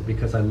 I said,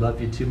 because I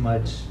love you too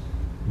much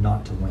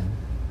not to win.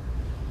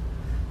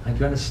 I'm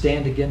going to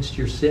stand against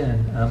your sin,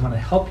 and I'm going to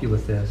help you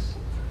with this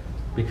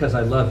because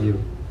I love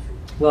you.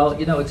 Well,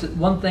 it's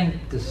one thing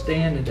to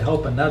stand and to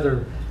help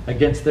another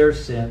against their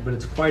sin, but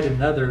it's quite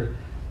another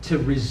to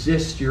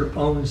resist your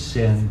own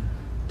sin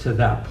to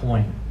that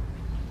point.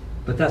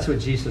 But that's what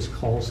Jesus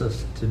calls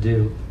us to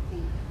do.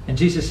 And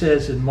Jesus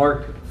says in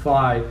Mark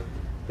 5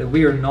 that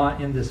we are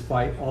not in this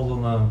fight all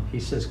alone. He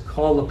says,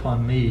 call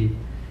upon me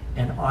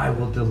and I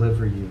will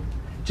deliver you.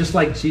 Just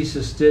like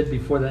Jesus did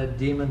before that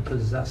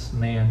demon-possessed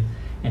man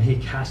and he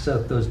cast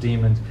out those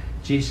demons,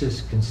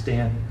 Jesus can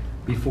stand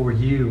before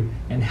you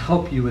and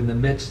help you in the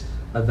midst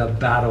of the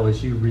battle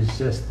as you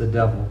resist the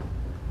devil.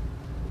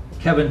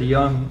 Kevin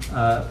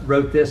DeYoung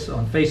wrote this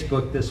on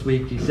Facebook this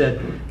week. He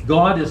said,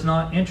 God is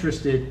not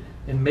interested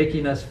in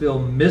making us feel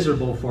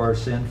miserable for our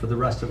sin for the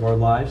rest of our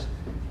lives.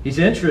 He's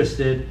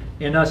interested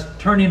in us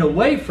turning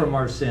away from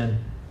our sin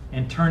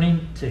and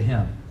turning to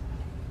Him.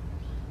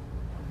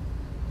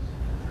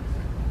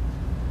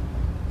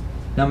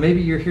 Now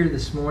maybe you're here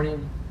this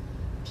morning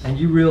and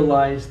you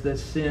realize that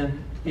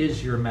sin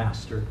is your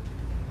master.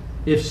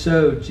 If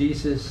so,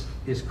 Jesus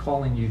is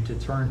calling you to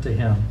turn to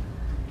Him.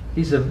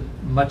 He's a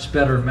much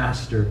better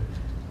master.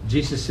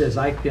 Jesus says,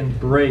 I can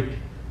break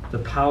the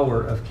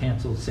power of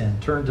canceled sin.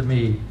 Turn to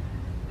me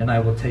and I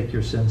will take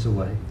your sins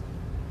away.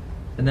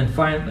 And then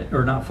finally,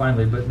 or not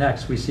finally, but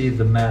next we see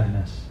the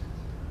madness.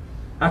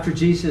 After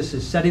Jesus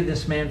is setting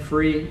this man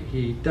free,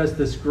 He does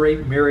this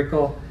great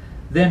miracle.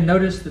 Then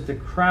notice that the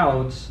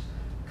crowds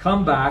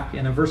come back,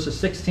 and in verses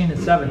 16 and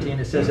 17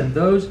 it says, and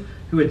those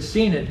who had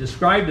seen it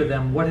described to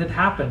them what had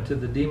happened to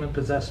the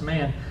demon-possessed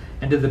man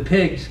and to the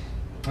pigs,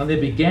 and they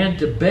began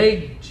to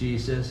beg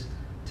Jesus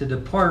to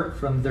depart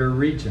from their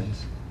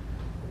regions.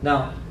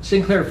 Now,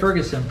 Sinclair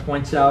Ferguson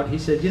points out, he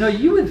said,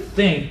 you would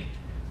think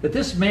that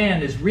this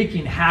man is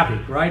wreaking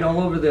havoc, right, all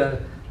over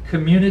the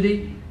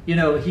community.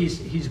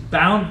 He's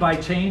bound by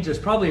chains. There's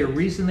probably a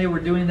reason they were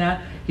doing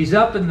that. He's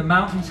up in the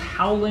mountains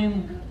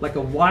howling like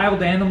a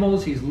wild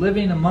animal. He's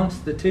living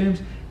amongst the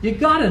tombs. You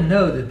got to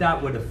know that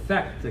that would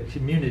affect the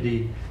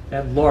community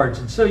at large.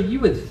 And so you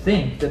would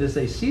think that as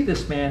they see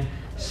this man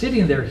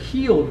sitting there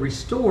healed,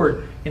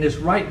 restored, in his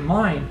right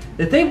mind,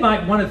 that they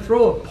might want to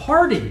throw a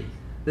party,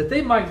 that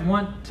they might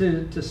want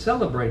to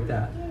celebrate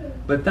that.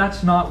 But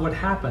that's not what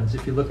happens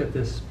if you look at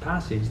this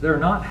passage. They're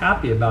not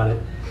happy about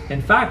it.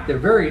 In fact, they're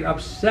very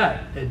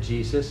upset at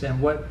Jesus and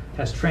what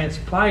has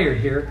transpired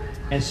here,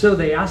 and so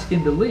they ask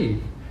Him to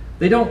leave.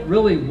 They don't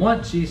really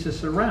want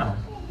Jesus around.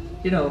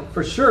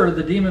 For sure,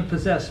 the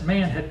demon-possessed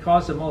man had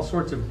caused them all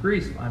sorts of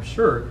grief, I'm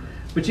sure.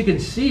 But you can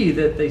see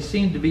that they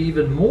seem to be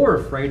even more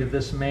afraid of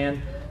this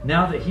man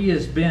now that he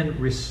has been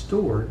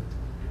restored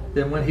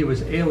than when he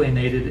was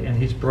alienated and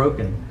he's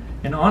broken.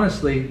 And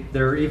honestly,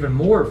 they're even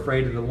more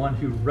afraid of the one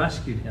who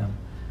rescued him.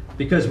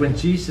 Because when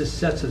Jesus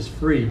sets us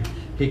free,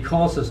 He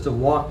calls us to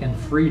walk in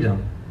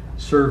freedom,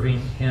 serving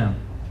Him.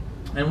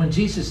 And when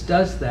Jesus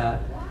does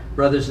that,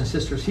 brothers and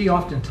sisters, He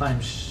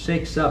oftentimes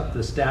shakes up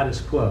the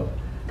status quo.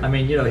 I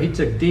mean, He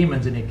took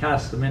demons and He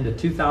cast them into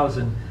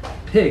 2,000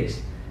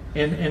 pigs.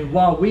 And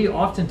while we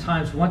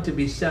oftentimes want to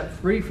be set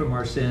free from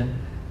our sin,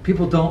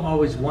 people don't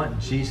always want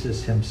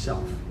Jesus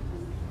Himself,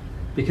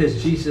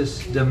 because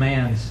Jesus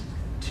demands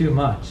too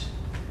much.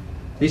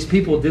 These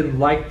people didn't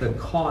like the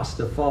cost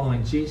of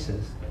following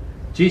Jesus.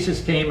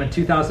 Jesus came and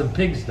 2,000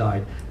 pigs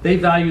died. They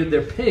valued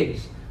their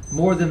pigs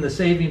more than the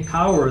saving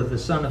power of the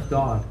Son of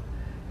God.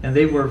 And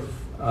they were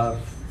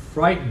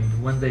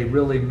frightened when they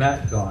really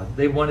met God.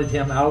 They wanted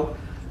Him out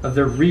of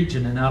their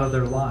region and out of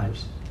their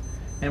lives.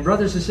 And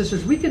brothers and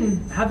sisters, we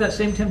can have that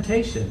same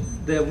temptation,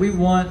 that we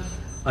want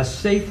a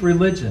safe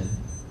religion.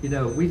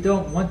 We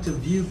don't want to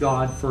view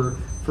God for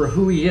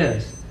who He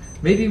is.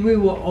 Maybe we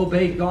will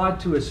obey God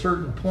to a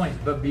certain point,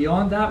 but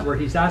beyond that, where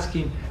He's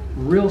asking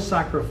real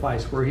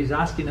sacrifice, where He's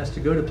asking us to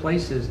go to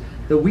places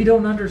that we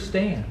don't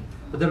understand,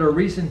 but that our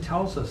reason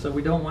tells us that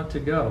we don't want to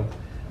go,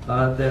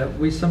 that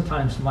we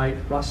sometimes might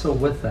wrestle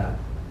with that.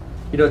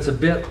 It's a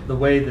bit the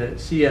way that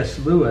C.S.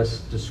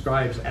 Lewis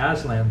describes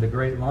Aslan, the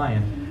great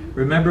lion.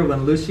 Remember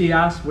when Lucy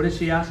asked, what did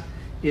she ask?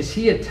 Is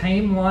he a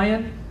tame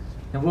lion?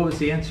 And what was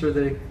the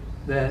answer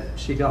that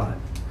she got?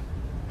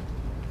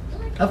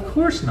 Of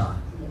course not.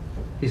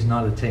 He's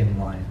not a tame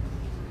lion.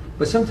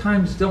 But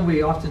sometimes, don't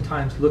we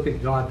oftentimes look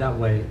at God that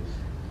way,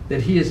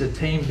 that He is a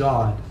tame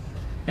God?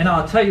 And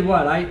I'll tell you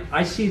what,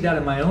 I see that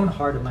in my own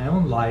heart, in my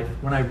own life,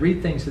 when I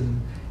read things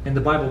in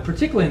the Bible,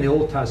 particularly in the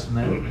Old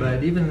Testament,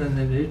 but even in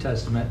the New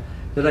Testament,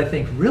 that I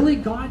think, really,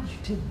 God, you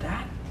did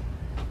that?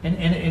 And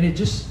it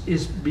just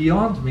is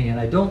beyond me, and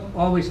I don't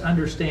always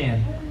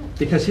understand,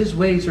 because His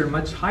ways are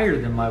much higher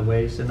than my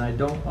ways, and I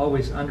don't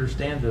always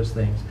understand those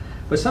things.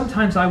 But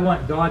sometimes I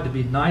want God to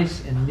be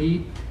nice and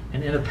neat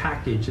and in a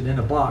package and in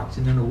a box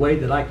and in a way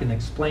that I can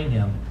explain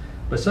Him.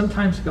 But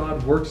sometimes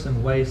God works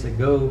in ways that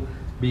go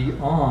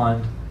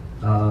beyond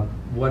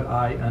what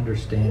I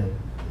understand.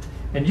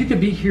 And you can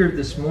be here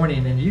this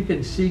morning and you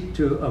can seek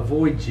to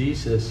avoid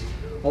Jesus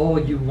all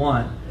you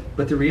want,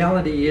 but the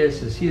reality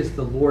is He is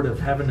the Lord of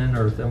heaven and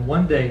earth, and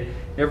one day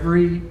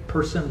every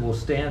person will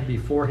stand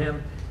before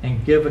Him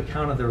and give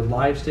account of their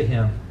lives to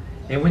Him.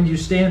 And when you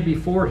stand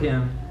before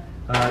Him,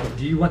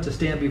 do you want to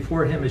stand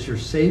before Him as your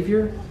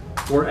Savior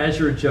or as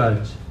your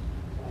judge?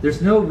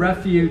 There's no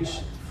refuge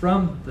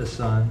from the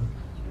Son.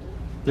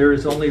 There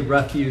is only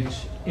refuge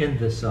in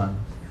the Son.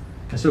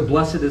 And so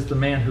blessed is the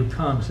man who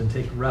comes and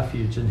takes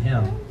refuge in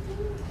Him.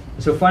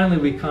 And so finally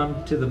we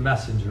come to the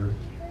messenger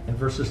in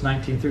verses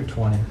 19 through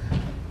 20.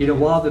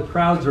 While the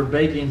crowds are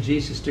begging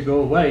Jesus to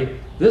go away,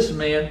 this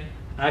man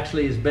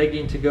actually is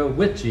begging to go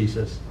with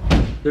Jesus.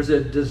 There's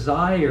a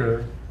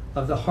desire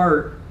of the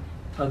heart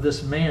of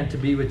this man to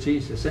be with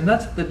Jesus. And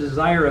that's the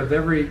desire of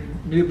every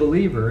new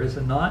believer, is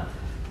it not?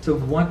 To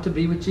want to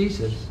be with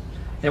Jesus.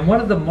 And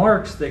one of the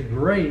marks that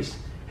grace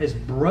has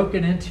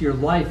broken into your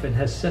life and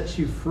has set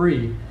you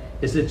free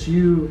is that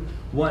you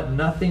want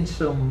nothing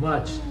so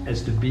much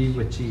as to be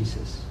with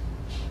Jesus.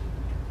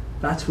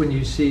 That's when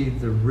you see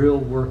the real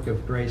work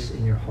of grace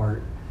in your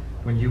heart,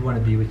 when you want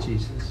to be with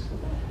Jesus.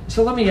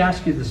 So let me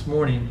ask you this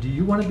morning, do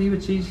you want to be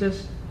with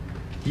Jesus?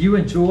 Do you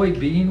enjoy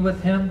being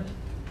with him?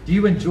 Do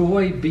you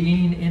enjoy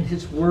being in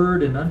his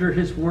word and under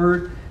his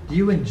word? Do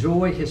you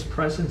enjoy his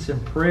presence in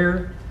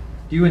prayer?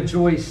 Do you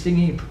enjoy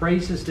singing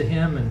praises to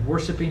him and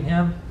worshiping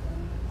him?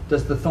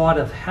 Does the thought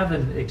of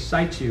heaven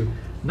excite you?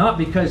 Not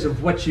because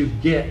of what you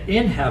get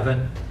in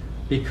heaven,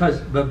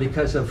 but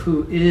because of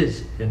who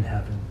is in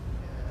heaven.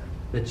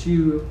 That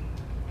you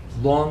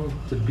long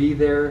to be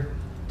there,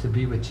 to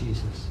be with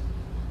Jesus.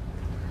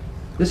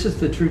 This is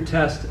the true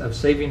test of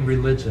saving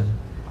religion.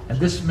 And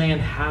this man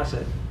has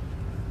it.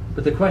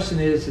 But the question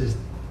is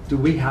do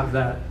we have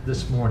that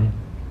this morning?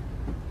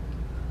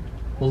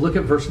 Well, look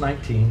at verse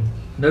 19.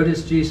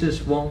 Notice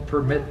Jesus won't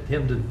permit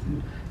him to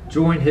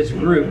join his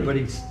group, but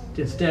he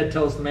instead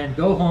tells the man,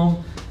 go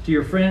home to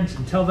your friends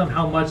and tell them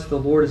how much the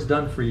Lord has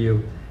done for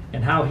you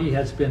and how he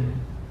has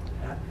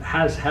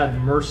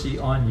had mercy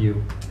on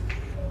you.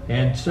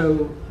 And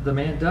so the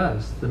man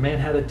does. The man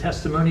had a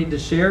testimony to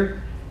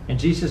share, and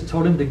Jesus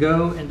told him to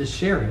go and to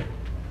share it.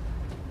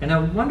 And I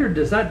wonder,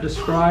 does that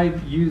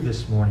describe you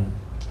this morning?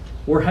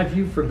 Or have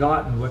you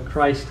forgotten what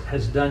Christ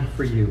has done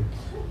for you?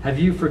 Have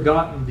you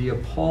forgotten the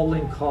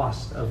appalling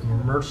cost of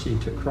mercy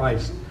to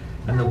Christ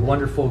and the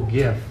wonderful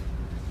gift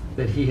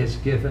that he has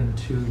given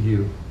to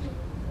you?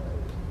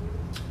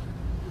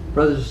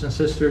 Brothers and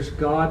sisters,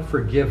 God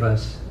forgive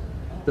us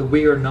that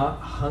we are not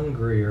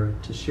hungrier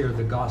to share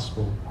the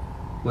gospel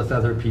with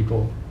other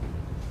people.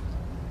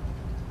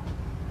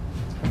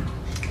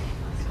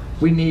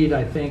 We need,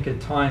 I think, at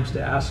times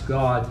to ask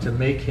God to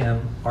make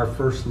him our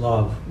first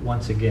love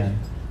once again.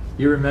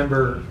 You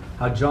remember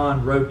how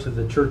John wrote to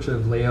the church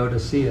of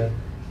Laodicea,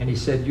 and he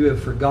said, you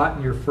have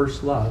forgotten your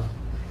first love.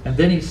 And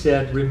then he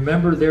said,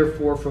 remember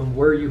therefore from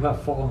where you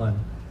have fallen.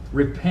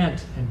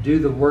 Repent and do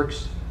the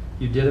works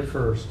you did at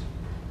first.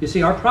 You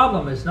see, our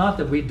problem is not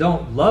that we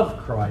don't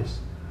love Christ.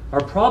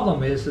 Our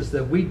problem is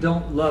that we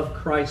don't love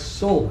Christ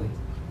solely.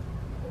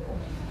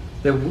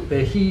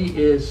 That he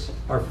is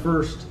our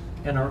first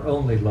and our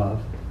only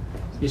love.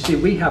 You see,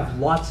 we have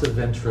lots of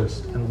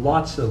interests and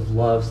lots of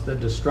loves that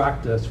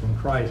distract us from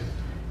Christ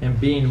and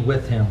being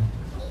with him.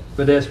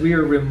 But as we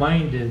are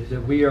reminded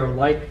that we are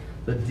like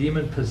the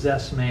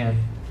demon-possessed man,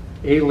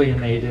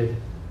 alienated,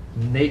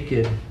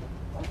 naked,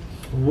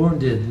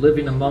 wounded,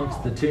 living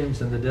amongst the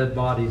tombs and the dead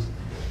bodies,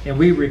 and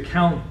we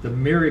recount the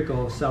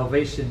miracle of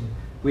salvation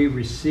we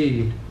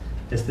received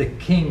as the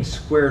king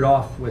squared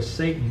off with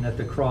Satan at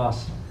the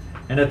cross.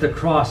 And at the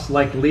cross,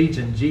 like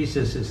Legion,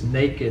 Jesus is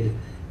naked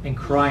and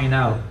crying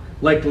out.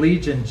 Like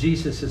Legion,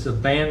 Jesus is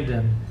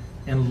abandoned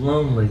and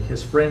lonely.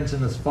 His friends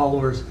and his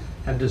followers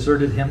have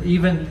deserted him.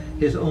 Even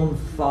his own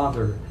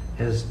Father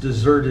has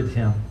deserted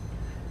him.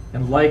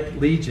 And like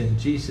Legion,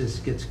 Jesus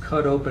gets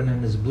cut open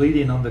and is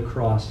bleeding on the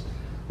cross.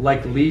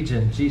 Like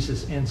Legion,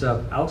 Jesus ends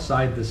up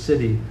outside the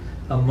city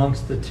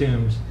amongst the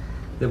tombs,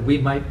 that we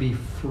might be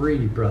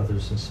free,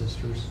 brothers and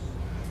sisters.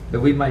 That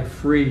we might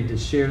free to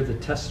share the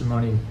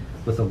testimony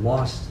with a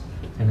lost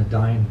and a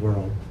dying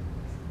world.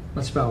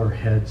 Let's bow our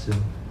heads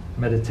and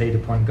meditate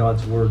upon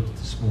God's word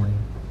this morning.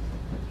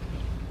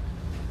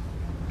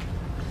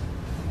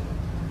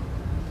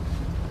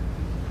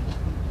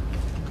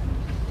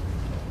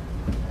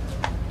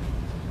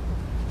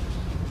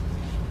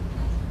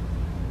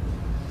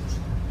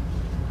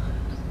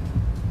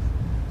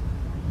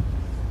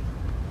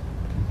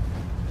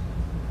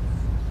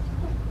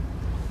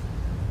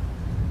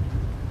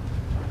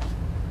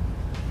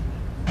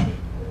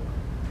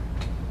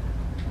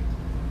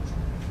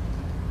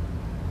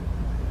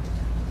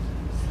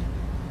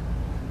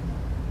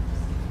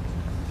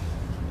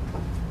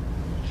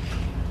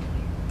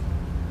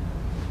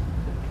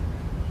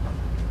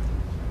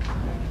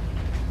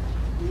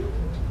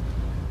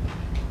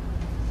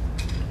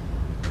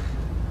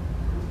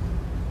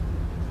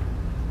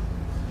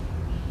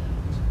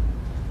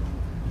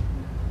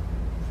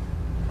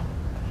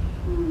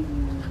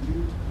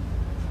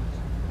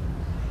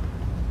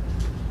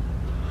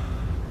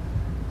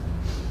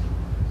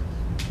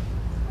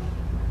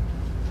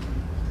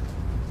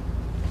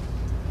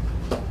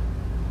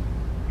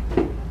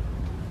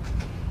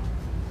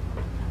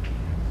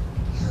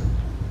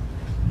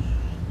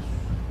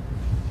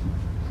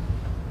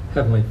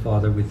 Heavenly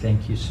Father, we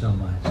thank you so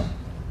much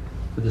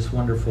for this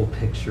wonderful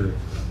picture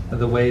of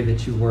the way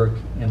that you work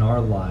in our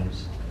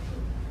lives.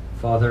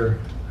 Father,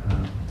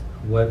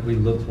 what we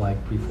looked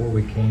like before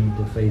we came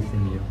to faith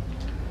in you.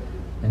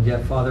 And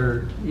yet,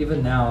 Father,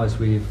 even now as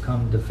we have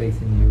come to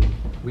faith in you,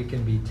 we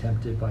can be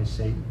tempted by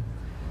Satan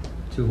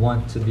to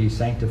want to be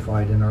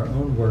sanctified in our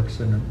own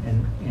works and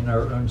in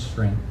our own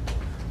strength.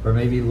 Or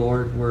maybe,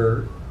 Lord,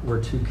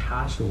 we're too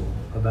casual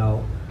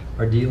about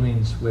our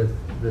dealings with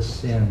the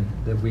sin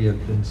that we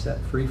have been set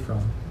free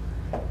from.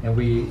 And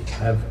we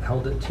have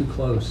held it too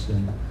close,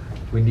 and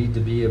we need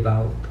to be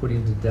about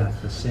putting to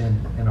death the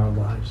sin in our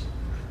lives.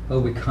 Oh,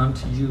 we come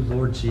to you,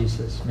 Lord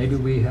Jesus. Maybe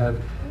we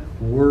have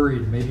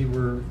worried. Maybe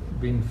we're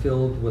being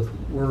filled with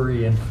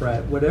worry and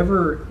fret.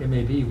 Whatever it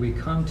may be, we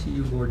come to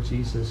you, Lord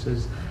Jesus,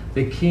 as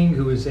the King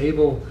who is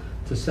able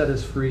to set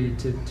us free,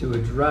 to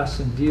address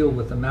and deal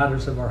with the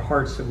matters of our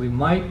hearts, that we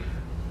might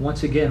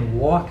once again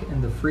walk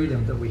in the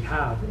freedom that we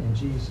have in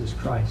Jesus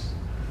Christ.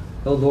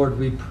 Oh Lord,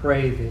 we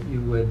pray that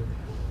you would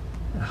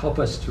help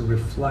us to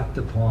reflect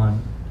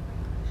upon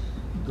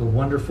the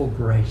wonderful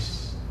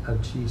grace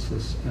of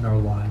Jesus in our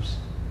lives,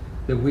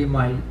 that we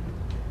might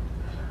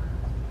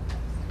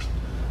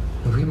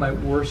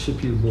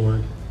worship you,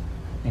 Lord,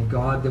 and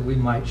God, that we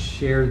might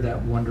share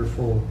that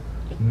wonderful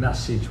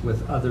message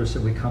with others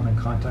that we come in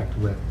contact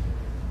with.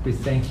 We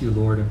thank you,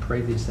 Lord, and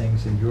pray these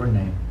things in your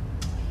name.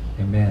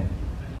 Amen.